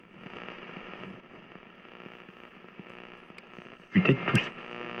Ridiculous.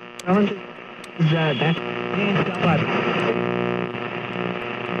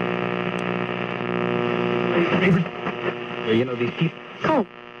 You know, these people. Oh.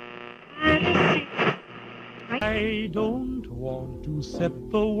 I don't want to set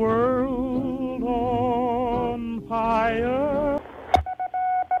the world on fire.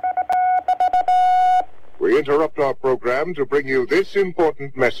 We interrupt our program to bring you this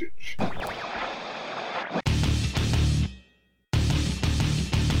important message.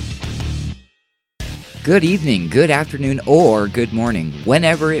 Good evening, good afternoon, or good morning,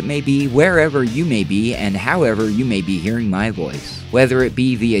 whenever it may be, wherever you may be, and however you may be hearing my voice. Whether it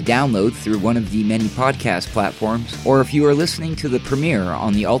be via download through one of the many podcast platforms, or if you are listening to the premiere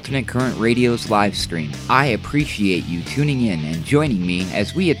on the Alternate Current Radio's live stream, I appreciate you tuning in and joining me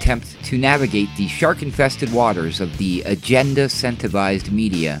as we attempt to navigate the shark-infested waters of the agenda-incentivized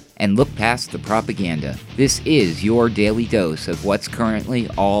media and look past the propaganda. This is your daily dose of what's currently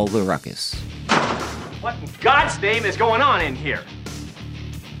all the ruckus. What in God's name is going on in here?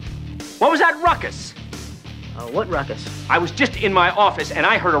 What was that ruckus? What ruckus? I was just in my office and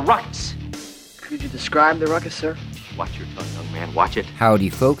I heard a ruckus. Could you describe the ruckus, sir? Watch your tongue, young man. Watch it. Howdy,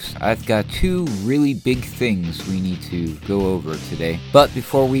 folks. I've got two really big things we need to go over today. But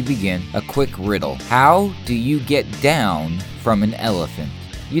before we begin, a quick riddle. How do you get down from an elephant?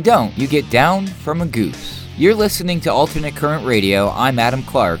 You don't. You get down from a goose. You're listening to Alternate Current Radio. I'm Adam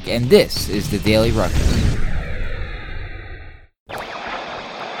Clark, and this is the Daily Ruckus.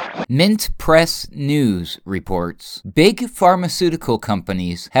 Mint Press News reports, big pharmaceutical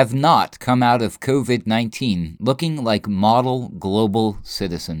companies have not come out of COVID-19 looking like model global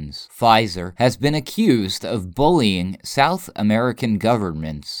citizens. Pfizer has been accused of bullying South American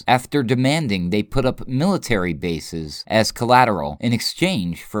governments after demanding they put up military bases as collateral in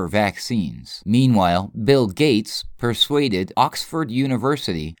exchange for vaccines. Meanwhile, Bill Gates persuaded Oxford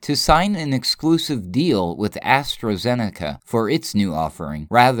University to sign an exclusive deal with AstraZeneca for its new offering,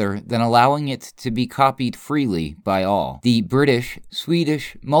 rather than allowing it to be copied freely by all. The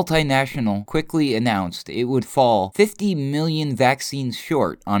British-Swedish multinational quickly announced it would fall 50 million vaccines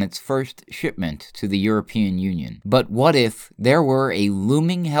short on its first shipment to the European Union. But what if there were a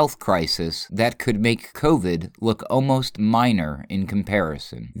looming health crisis that could make COVID look almost minor in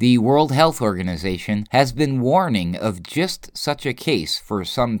comparison? The World Health Organization has been warning of just such a case for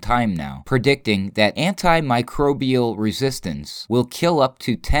some time now, predicting that antimicrobial resistance will kill up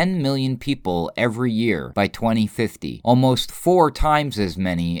to 10 million people every year by 2050, almost 4 times as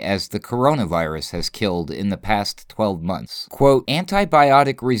many as the coronavirus has killed in the past 12 months. Quote,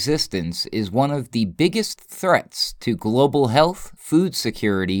 antibiotic resistance is one of the biggest threats to global health, food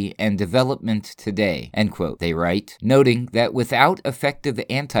security, and development today, end quote, they write, noting that without effective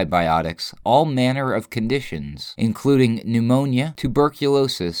antibiotics, all manner of conditions, including pneumonia,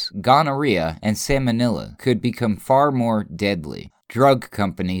 tuberculosis, gonorrhea, and salmonella, could become far more deadly. Drug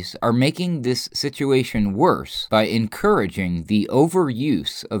companies are making this situation worse by encouraging the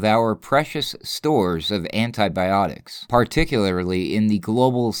overuse of our precious stores of antibiotics, particularly in the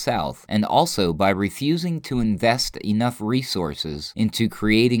global south, and also by refusing to invest enough resources into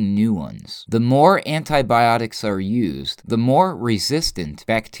creating new ones. The more antibiotics are used, the more resistant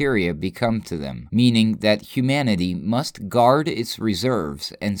bacteria become to them, meaning that humanity must guard its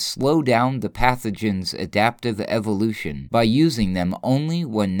reserves and slow down the pathogen's adaptive evolution by using them only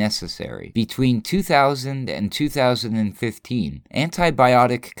when necessary. Between 2000 and 2015,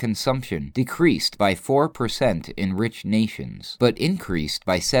 antibiotic consumption decreased by 4% in rich nations, but increased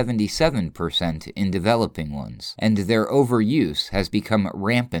by 77% in developing ones, and their overuse has become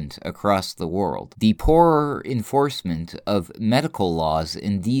rampant across the world. The poorer enforcement of medical laws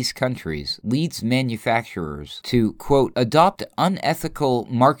in these countries leads manufacturers to, quote, adopt unethical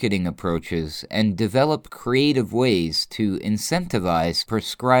marketing approaches and develop creative ways to incentivize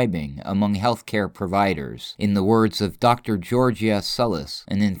prescribing among healthcare providers, in the words of Dr. Georgia Sullis,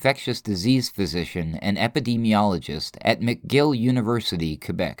 an infectious disease physician and epidemiologist at McGill University,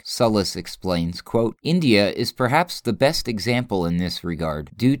 Quebec. Sullis explains, quote, India is perhaps the best example in this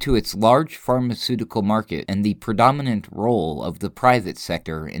regard, due to its large pharmaceutical market and the predominant role of the private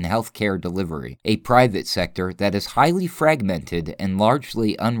sector in healthcare delivery, a private sector that is highly fragmented and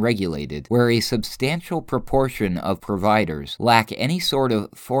largely unregulated, where a substantial proportion of providers lack lack any sort of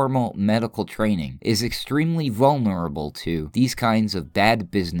formal medical training is extremely vulnerable to these kinds of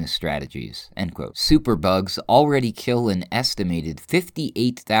bad business strategies." End quote. Superbugs already kill an estimated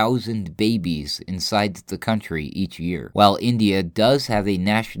 58,000 babies inside the country each year. While India does have a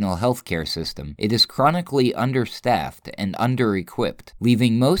national healthcare system, it is chronically understaffed and under-equipped,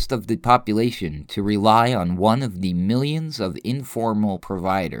 leaving most of the population to rely on one of the millions of informal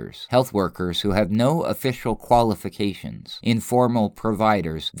providers, health workers who have no official qualifications. Informal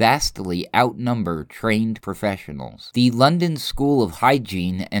providers vastly outnumber trained professionals. The London School of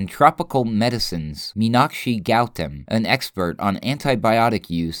Hygiene and Tropical Medicine's Meenakshi Gautam, an expert on antibiotic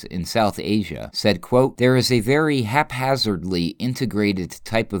use in South Asia, said, quote, "There is a very haphazardly integrated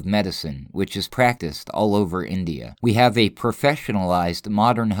type of medicine which is practiced all over India. We have a professionalized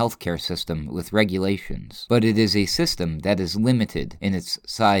modern healthcare system with regulations, but it is a system that is limited in its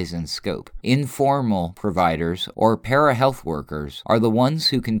size and scope. Informal providers or para-health workers are the ones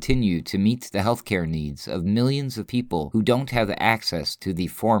who continue to meet the healthcare needs of millions of people who don't have access to the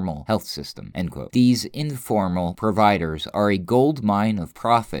formal health system." End quote. These informal providers are a gold mine of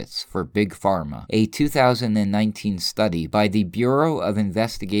profits for Big Pharma. A 2019 study by the Bureau of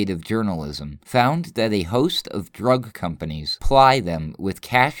Investigative Journalism found that a host of drug companies ply them with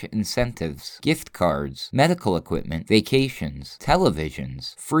cash incentives, gift cards, medical equipment, vacations,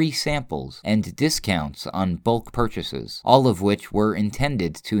 televisions, free samples, and discounts on bulk purchases, all of which were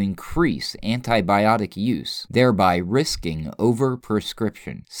intended to increase antibiotic use, thereby risking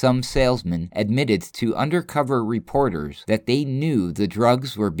overprescription. Some salesmen admitted to undercover reporters that they knew the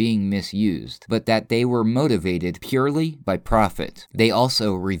drugs were being misused, but that they were motivated purely by profit. They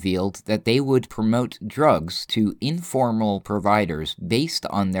also revealed that they would promote drugs to informal providers based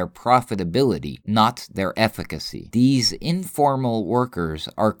on their profitability, not their efficacy. These informal workers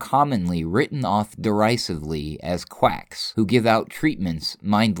are commonly written off derisively as quacks who give out treatments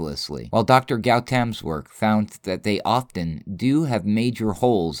mindlessly, while Dr. Gautam's work found that they often do have major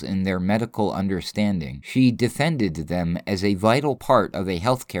holes in their medical understanding. She defended them as a vital part of a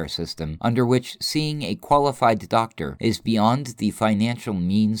healthcare system under which seeing a qualified doctor is beyond the financial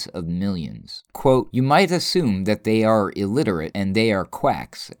means of millions. Quote, "You might assume that they are illiterate and they are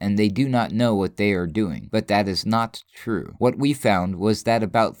quacks and they do not know what they are doing, but that is not true. What we found was that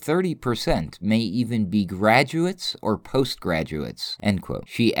about 30% may even be graduates or postgraduates." End quote.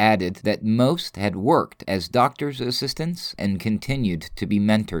 She added that most had worked as doctor's assistants and continued to be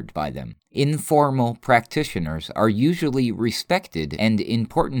mentored by them. Informal practitioners are usually respected and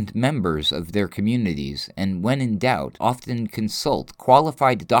important members of their communities, and when in doubt, often consult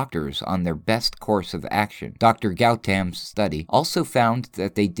qualified doctors on their best course of action. Dr. Gautam's study also found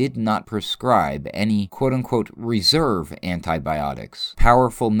that they did not prescribe any quote-unquote reserve antibiotics,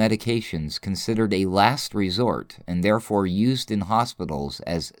 powerful medications considered a last resort and therefore used in hospitals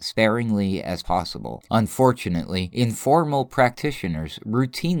as sparingly as possible. Unfortunately, informal practitioners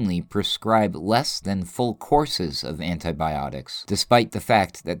routinely prescribe less than full courses of antibiotics, despite the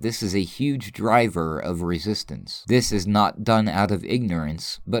fact that this is a huge driver of resistance. This is not done out of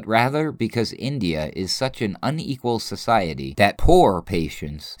ignorance, but rather because India is such an unequal society that poor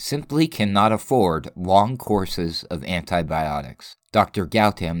patients simply cannot afford long courses of antibiotics. Dr.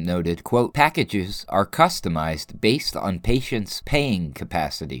 Gautam noted, quote, "Packages are customized based on patients' paying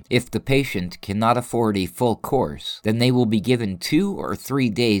capacity. If the patient cannot afford a full course, then they will be given 2 or 3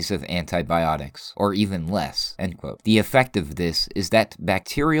 days of antibiotics, or even less." End quote. The effect of this is that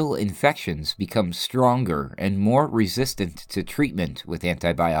bacterial infections become stronger and more resistant to treatment with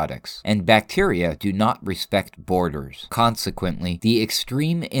antibiotics, and bacteria do not respect borders. Consequently, the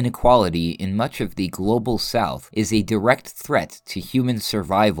extreme inequality in much of the global south is a direct threat to human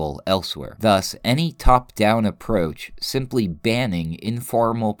survival elsewhere. Thus, any top-down approach simply banning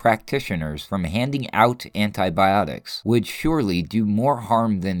informal practitioners from handing out antibiotics would surely do more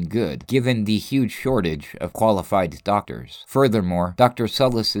harm than good, given the huge shortage of qualified doctors. Furthermore, Dr.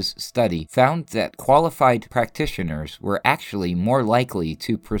 Sullis's study found that qualified practitioners were actually more likely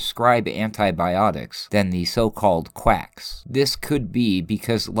to prescribe antibiotics than the so-called quacks. This could be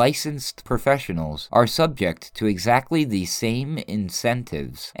because licensed professionals are subject to exactly the same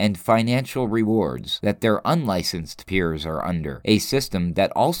incentives and financial rewards that their unlicensed peers are under, a system that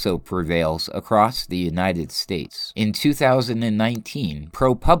also prevails across the United States. In 2019,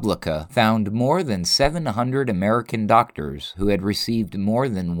 ProPublica found more than 700 American doctors who had received more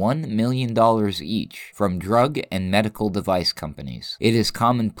than $1 million each from drug and medical device companies. It is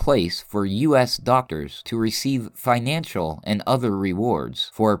commonplace for U.S. doctors to receive financial and other rewards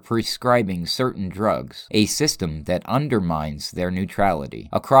for prescribing certain drugs, a system that undermines their neutrality.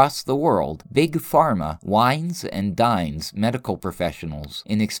 Across the world, Big Pharma wines and dines medical professionals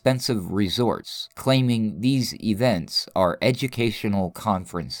in expensive resorts, claiming these events are educational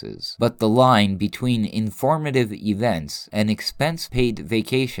conferences. But the line between informative events and expense-paid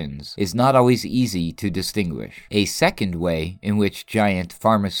vacations is not always easy to distinguish. A second way in which giant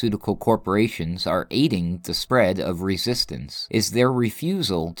pharmaceutical corporations are aiding the spread of resistance is their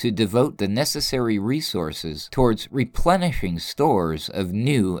refusal to devote the necessary resources towards replenishing stores of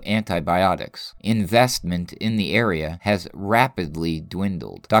new antibiotics. Investment in the area has rapidly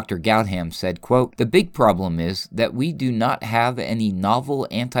dwindled. Dr. Gautham said, quote, "The big problem is that we do not have any novel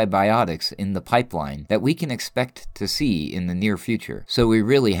antibiotics in the pipeline that we can expect to see in the near future, so we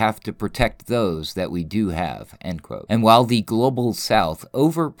really have to protect those that we do have," end quote. And while the global south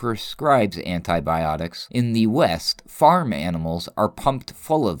overprescribes antibiotics, in the west, farm animals are pumped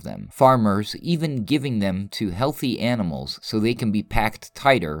full of them, farmers even giving them to healthy animals so they can be packed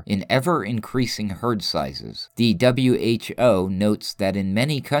tighter in ever-increasing herd sizes. The WHO notes that in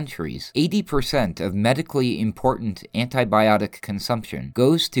many countries, 80% of medically important antibiotic consumption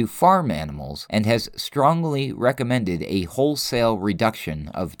goes to farm animals and has strongly recommended a wholesale reduction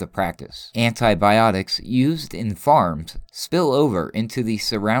of the practice. Antibiotics used in farms spill over into the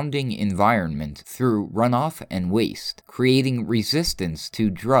surrounding environment through runoff and waste, creating resistance to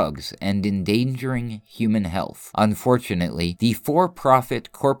drugs and endangering human health. Unfortunately, the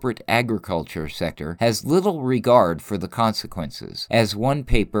for-profit corporate agriculture sector has little regard for the consequences. As one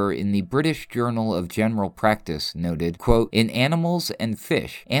paper in the British Journal of General Practice noted, quote, "In animals and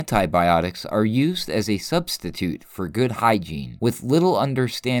fish, antibiotics are used as a substitute for good hygiene, with little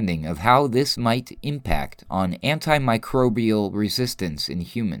understanding of how this might impact on antimicrobial resistance in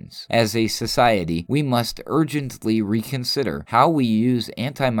humans. As a society, we must urgently reconsider how we use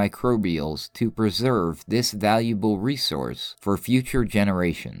antimicrobials to preserve this valuable resource for future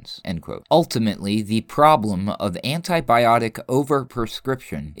generations," end quote. Ultimately, the problem of antibiotic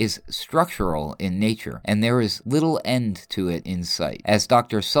overprescription is structural in nature, and there is little end to it in sight. As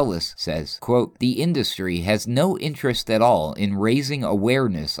Dr. Sullis says, quote, "The industry has no interest at all in raising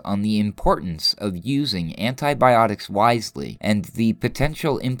awareness on the importance of using antibiotics wisely and the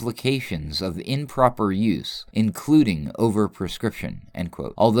potential implications of improper use, including overprescription," end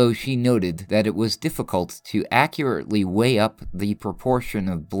quote. Although she noted that it was difficult to accurately weigh up the proportion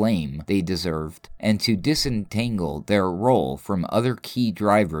of blame they deserved and to disentangle their role from other key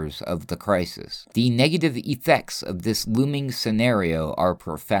drivers of the crisis. The negative effects of this looming scenario are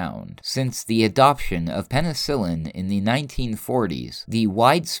profound. Since the adoption of penicillin in the 1940s, the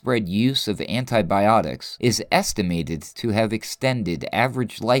widespread use of antibiotics is estimated to have extended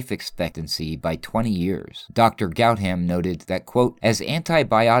average life expectancy by 20 years. Dr. Gautham noted that, quote, "As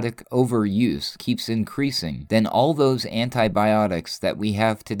antibiotic overuse keeps increasing, then all those antibiotics that we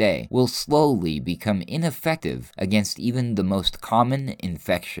have today will slowly become ineffective against even the most common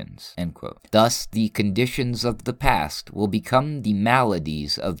infections," end quote. Thus, the conditions of the past will become the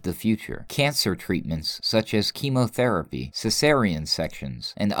maladies of the future. Cancer treatments such as chemotherapy, cesarean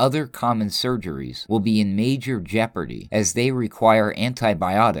sections, and other common surgeries will be in major jeopardy as they require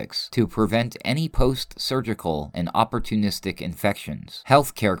antibiotics to prevent any post-surgical and opportunistic infections.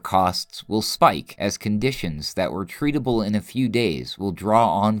 Healthcare costs will spike as conditions that were treatable in a few days will draw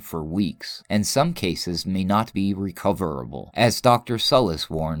on for weeks, and some cases may not be recoverable. As Dr. Sullis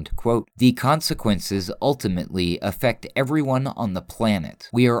warned, quote, "The consequences ultimately affect everyone on the planet.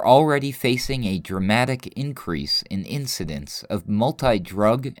 We are already facing a dramatic increase in incidence of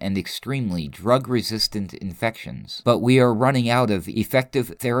multi-drug and extremely drug-resistant infections, but we are running out of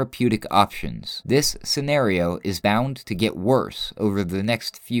effective therapeutic options. This scenario is bound to get worse over the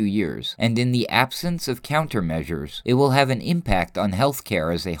next few years, and in the absence of countermeasures, it will have an impact on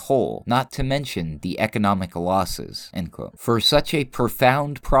healthcare as a whole, not to mention the economic losses," end quote. For such a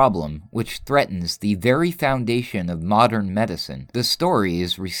profound problem, which threatens the very foundation of modern medicine, the story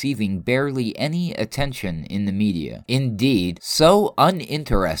is receiving barely any attention in the media. Indeed, so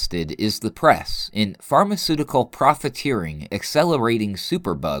uninterested is the press in pharmaceutical profiteering accelerating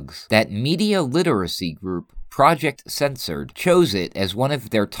superbugs that media literacy group Project Censored chose it as one of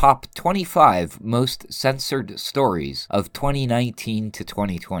their top 25 most censored stories of 2019 to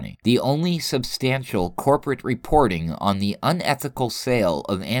 2020. The only substantial corporate reporting on the unethical sale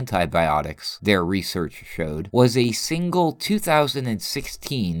of antibiotics, their research showed, was a single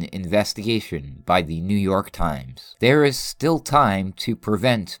 2016 investigation by the New York Times. There is still time to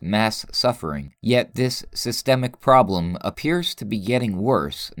prevent mass suffering, yet this systemic problem appears to be getting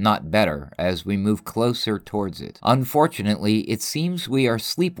worse, not better, as we move closer toward towards it. Unfortunately, it seems we are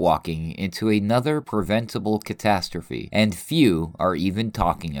sleepwalking into another preventable catastrophe, and few are even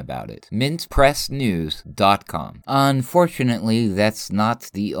talking about it. MintPressNews.com. Unfortunately, that's not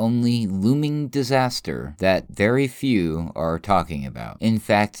the only looming disaster that very few are talking about. In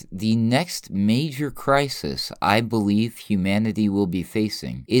fact, the next major crisis I believe humanity will be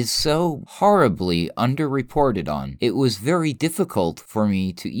facing is so horribly underreported on, it was very difficult for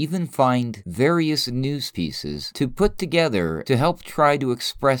me to even find various news pieces to put together to help try to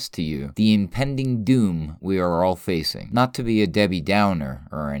express to you the impending doom we are all facing. Not to be a Debbie Downer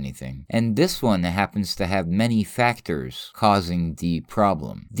or anything. And this one happens to have many factors causing the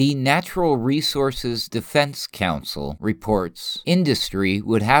problem. The Natural Resources Defense Council reports industry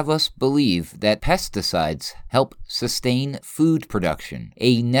would have us believe that pesticides help sustain food production,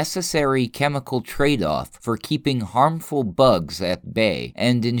 a necessary chemical trade-off for keeping harmful bugs at bay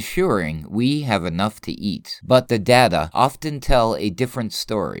and ensuring we have enough to eat. But the data often tell a different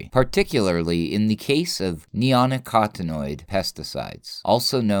story, particularly in the case of neonicotinoid pesticides,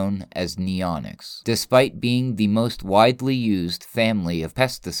 also known as neonics. Despite being the most widely used family of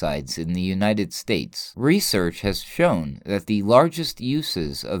pesticides in the United States, research has shown that the largest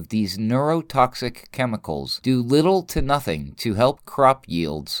uses of these neurotoxic chemicals do little to nothing to help crop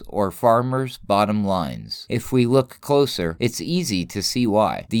yields or farmers' bottom lines. If we look closer, it's easy to see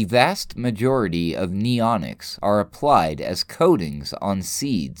why. The vast majority of neonics are applied as coatings on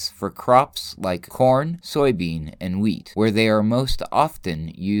seeds for crops like corn, soybean, and wheat, where they are most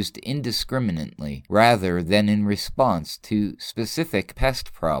often used indiscriminately rather than in response to specific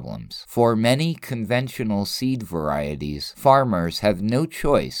pest problems. For many conventional seed varieties, farmers have no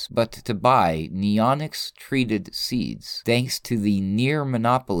choice but to buy neonics-treated seeds, thanks to the near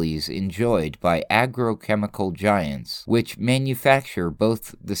monopolies enjoyed by agrochemical giants, which manufacture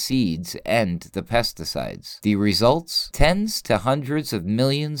both the seeds and the pesticides. The results? Tens to hundreds of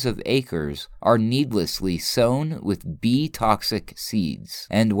millions of acres are needlessly sown with bee-toxic seeds.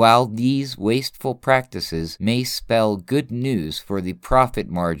 And while these wasteful practices may spell good news for the profit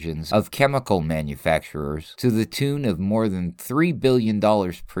margins of chemical manufacturers to the tune of more than $3 billion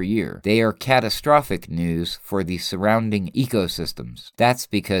per year, they are catastrophic news for the surrounding ecosystems. That's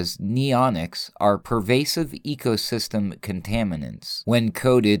because neonics are pervasive ecosystem contaminants. When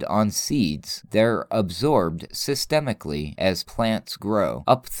coated on seeds, they're absorbed systemically as plants grow,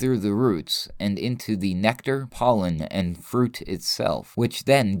 up through the roots and into the nectar, pollen, and fruit itself, which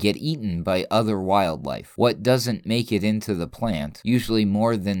then get eaten by other wildlife. What doesn't make it into the plant, usually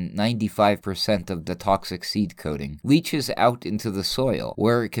more than 95% of the toxic seed coating, leaches out into the soil,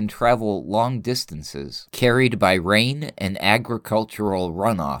 where it can travel long distances, carried by rain and agricultural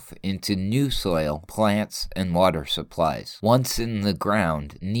runoff into new soil, plants, and water supplies. Once in the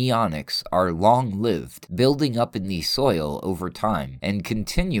ground, neonics are long-lived, building up in the soil over time, and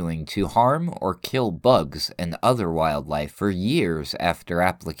continuing to harm or kill bugs and other wildlife for years after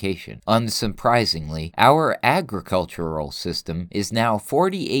application. Unsurprisingly, our agricultural system is now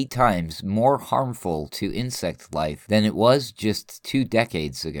 48 times more harmful to insect life than it was just 2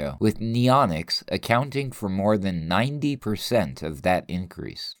 decades ago, with neonics accounting for more than 90% of that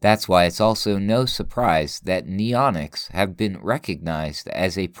increase. That's why it's also no surprise that neonics have been recognized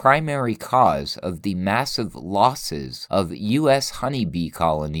as a primary cause of the massive losses of U.S. honeybee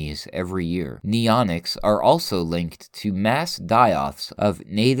colonies every year. Neonics are also linked to mass die-offs of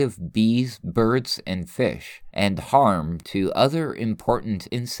native bees, birds, and fish, and harm to other important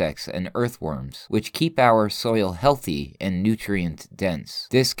insects and earthworms, which keep our soil healthy and nutrient-dense.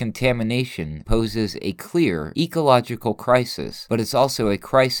 This contamination poses a clear ecological crisis, but it's also a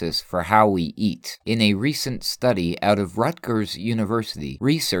crisis for how we eat. In a recent study out of Rutgers University,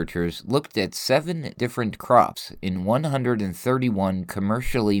 researchers looked at 7 different crops in 131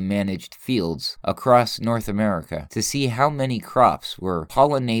 commercially managed fields across North America to see how many crops were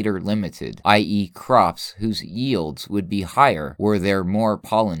pollinator limited, i.e. crops whose yields would be higher were there more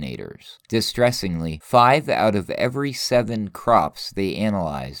pollinators. Distressingly, 5 out of every 7 crops they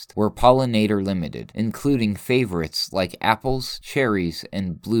analyzed were pollinator limited, including favorites like apples, cherries,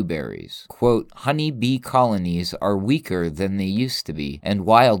 and blueberries. Quote, "Honey bee colonies are weaker than they used to be, and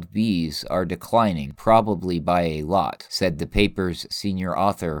wild bees are declining, probably by a lot," said the paper's senior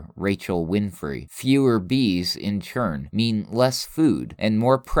author, Rachel Winfrey. Fewer bees, in turn, mean less food and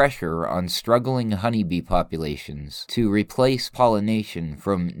more pressure on struggling honeybee populations populations to replace pollination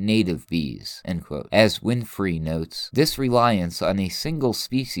from native bees, end quote. As Winfrey notes, this reliance on a single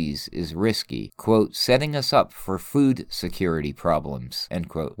species is risky, quote, setting us up for food security problems, end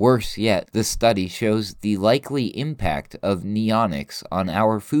quote. Worse yet, the study shows the likely impact of neonics on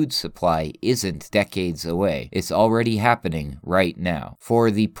our food supply isn't decades away. It's already happening right now. For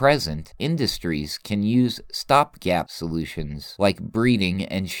the present, industries can use stopgap solutions like breeding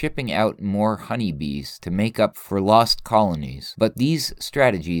and shipping out more honeybees to make up for lost colonies, but these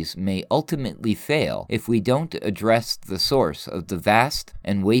strategies may ultimately fail if we don't address the source of the vast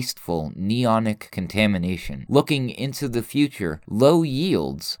and wasteful neonic contamination. Looking into the future, low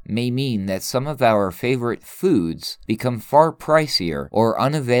yields may mean that some of our favorite foods become far pricier or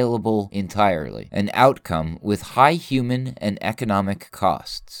unavailable entirely, an outcome with high human and economic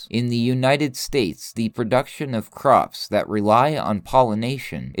costs. In the United States, the production of crops that rely on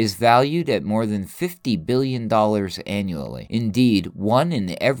pollination is valued at more than $50 billion annually. Indeed, 1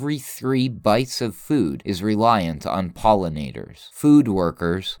 in every 3 bites of food is reliant on pollinators. Food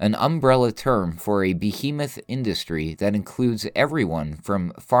workers, an umbrella term for a behemoth industry that includes everyone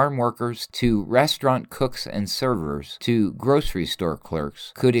from farm workers to restaurant cooks and servers to grocery store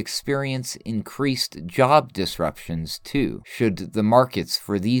clerks, could experience increased job disruptions too, should the markets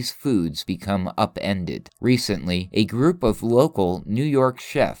for these foods become upended. Recently, a group of local New York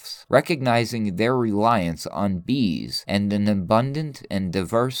chefs, recognizing their reliance on bees and an abundant and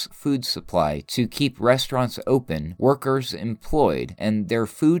diverse food supply to keep restaurants open, workers employed, and their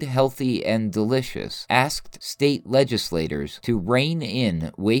food healthy and delicious, asked state legislators to rein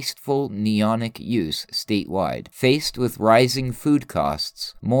in wasteful neonic use statewide. Faced with rising food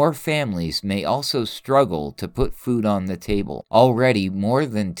costs, more families may also struggle to put food on the table. Already, more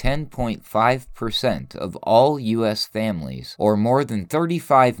than 10.5% of all U.S. families, or more than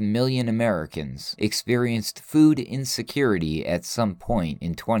 35 million Americans, experienced food insecurity at some point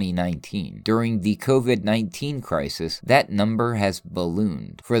in 2019. During the COVID-19 crisis, that number has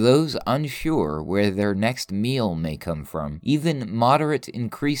ballooned. For those unsure where their next meal may come from, even moderate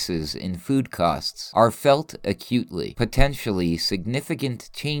increases in food costs are felt acutely. Potentially significant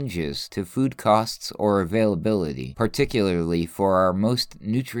changes to food costs or availability, particularly for our most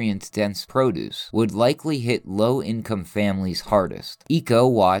nutrient-dense produce, would likely hit low-income families hardest.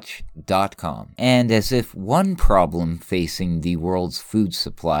 EcoWatch.com. And as if one problem facing the world's food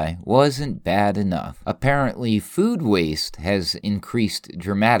supply wasn't bad enough, apparently food waste has increased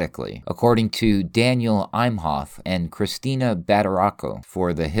dramatically, according to Daniel Imhoff and Christina Battaraco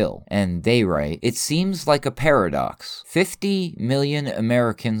for The Hill. And they write, "It seems like a paradox. 50 million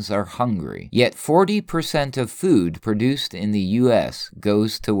Americans are hungry, yet 40% of food produced in the U.S.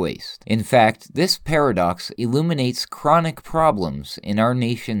 goes to waste. In fact, this paradox illuminates chronic problems in our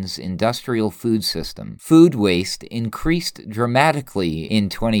nation's industrial food system. Food waste increased dramatically in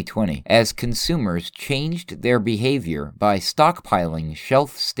 2020 as consumers changed their behavior by stockpiling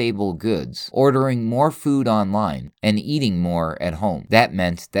shelf-stable goods, ordering more food online, and eating more at home. That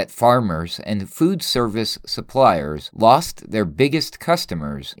meant that farmers and food service suppliers lost their biggest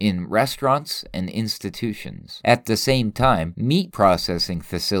customers in restaurants and institutions. At the same time, meat processing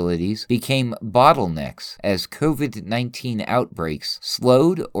facilities became bottlenecks as COVID-19 outbreaks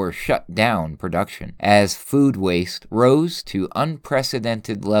slowed or shut down production. As food waste rose to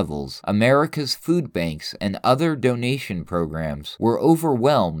unprecedented levels, America's food banks and other donation programs were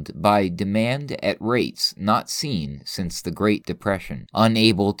overwhelmed by demand at rates not seen since the Great Depression.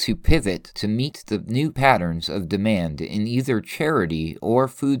 Unable to pivot to meet the new patterns of demand in either charity or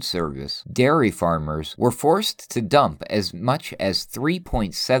food service, dairy farmers were forced to dump as much as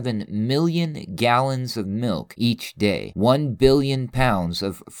 3.7 million gallons of milk each day. 1 billion pounds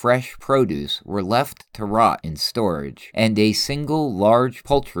of fresh produce were left to rot in storage, and a single large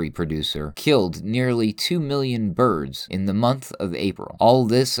poultry producer killed nearly 2 million birds in the month of April. All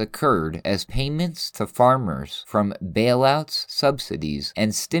this occurred as payments to farmers from bailouts, subsidies,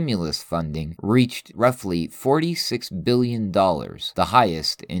 and stimulus funding reached roughly $46 billion, the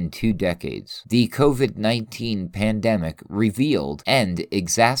highest in 2 decades. The COVID-19 pandemic revealed and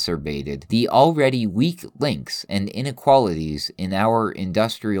exacerbated the already weak links and inequalities in our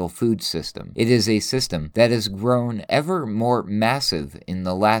industrial food system. It is a system that has grown ever more massive in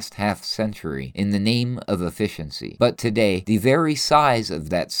the last half-century in the name of efficiency. But today, the very size of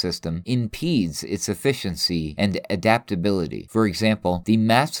that system impedes its efficiency and adaptability. For example, the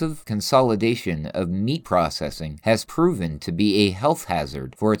massive consolidation of meat processing has proven to be a health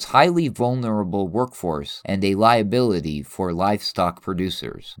hazard for its highly vulnerable workforce and a liability for livestock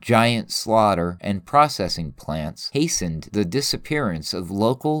producers. Giant slaughter and processing plants hastened the disappearance of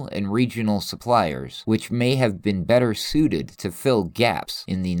local and regional supply suppliers, which may have been better suited to fill gaps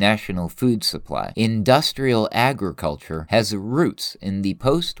in the national food supply. Industrial agriculture has roots in the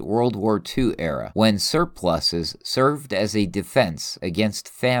post-World War II era, when surpluses served as a defense against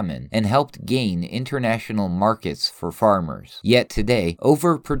famine and helped gain international markets for farmers. Yet today,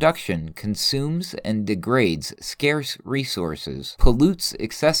 overproduction consumes and degrades scarce resources, pollutes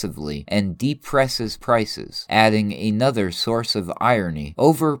excessively, and depresses prices. Adding another source of irony,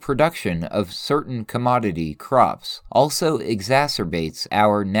 overproduction of certain commodity crops also exacerbates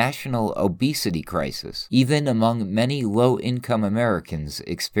our national obesity crisis, even among many low-income Americans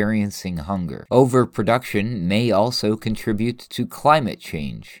experiencing hunger. Overproduction may also contribute to climate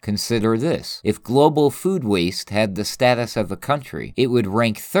change. Consider this: if global food waste had the status of a country, it would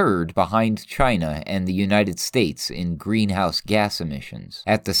rank third behind China and the United States in greenhouse gas emissions.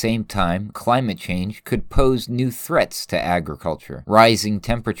 At the same time, climate change could pose new threats to agriculture. Rising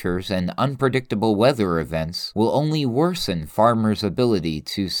temperatures and unpredictable weather events will only worsen farmers' ability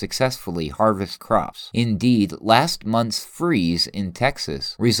to successfully harvest crops. Indeed, last month's freeze in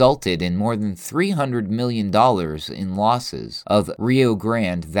Texas resulted in more than $300 million in losses of Rio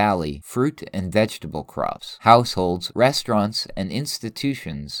Grande Valley fruit and vegetable crops. Households, restaurants, and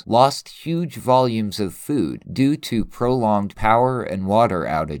institutions lost huge volumes of food due to prolonged power and water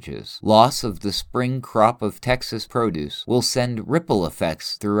outages. Loss of the spring crop of Texas produce will send ripple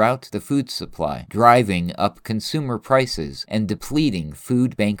effects throughout the food supply, driving up consumer prices and depleting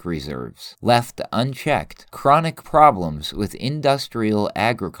food bank reserves. Left unchecked, chronic problems with industrial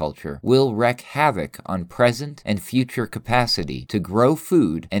agriculture will wreak havoc on present and future capacity to grow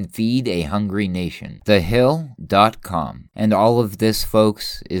food and feed a hungry nation. TheHill.com. And all of this,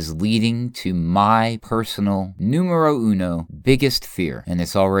 folks, is leading to my personal numero uno biggest fear, and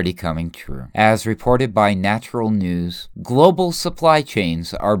it's already coming true. As reported by Natural News, global supply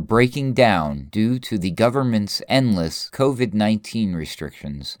chains are breaking down due to the government's endless COVID-19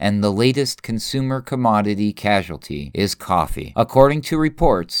 restrictions, and the latest consumer commodity casualty is coffee. According to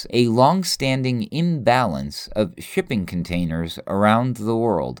reports, a long-standing imbalance of shipping containers around the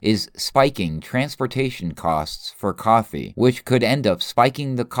world is spiking transportation costs for coffee, which could end up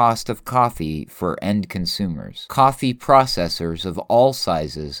spiking the cost of coffee for end consumers. Coffee processors of all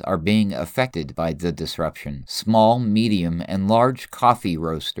sizes are being affected by the disruption. Small, medium, and large coffee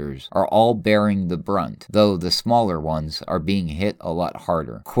roasters are all bearing the brunt, though the smaller ones are being hit a lot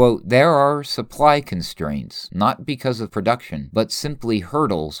harder. Quote, "There are supply constraints, not because of production, but simply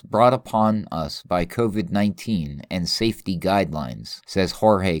hurdles brought upon us by COVID-19 and safety guidelines," says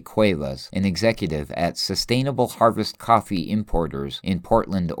Jorge Cuevas, an executive at Sustainable Harvest Coffee Importers in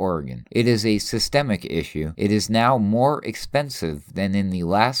Portland, Oregon. "It is a systemic issue. It is now more expensive than in the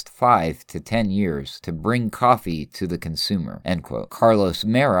last 5 to 10 years to bring coffee to the consumer." End quote. Carlos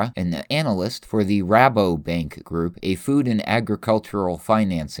Mera, an analyst for the Rabobank Group, a food and agricultural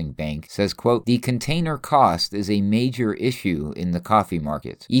financing bank, says, quote, "The container cost is a major issue in the coffee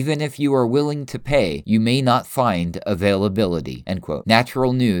market. Even if you are willing to pay, you may not find availability." End quote.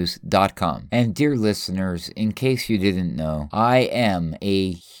 Naturalnews.com. And dear listeners, in case you didn't know, I am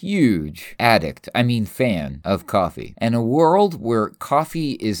a huge fan of coffee. And a world where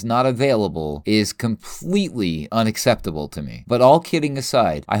coffee is not available is completely unacceptable to me. But all kidding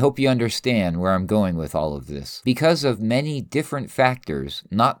aside, I hope you understand where I'm going with all of this. Because of many different factors,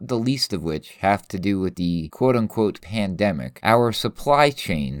 not the least of which have to do with the quote-unquote pandemic, our supply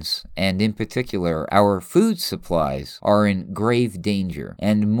chains, and in particular our food supplies, are in grave danger.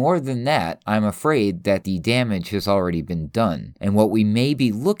 And more than that, I'm afraid that the damage has already been done. And what we may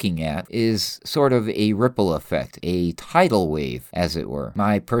be looking at is sort of a ripple effect, a tidal wave, as it were.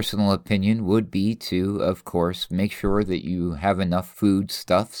 My personal opinion would be to, of course, make sure that you have enough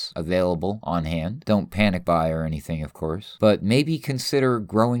foodstuffs available on hand. Don't panic buy or anything, of course, but maybe consider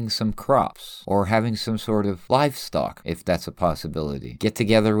growing some crops or having some sort of livestock, if that's a possibility. Get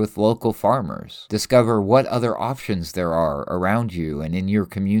together with local farmers. Discover what other options there are around you and in your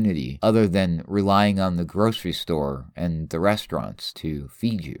community other than relying on the grocery store and the restaurants to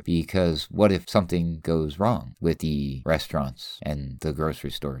feed you. Because what if something goes wrong with the restaurants and the grocery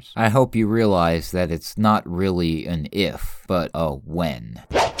stores? I hope you realize that it's not really an if, but a when.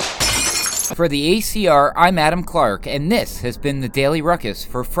 For the ACR, I'm Adam Clark, and this has been the Daily Ruckus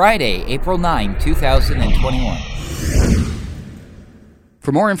for Friday, April 9, 2021.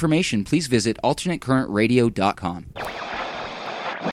 For more information, please visit alternatecurrentradio.com.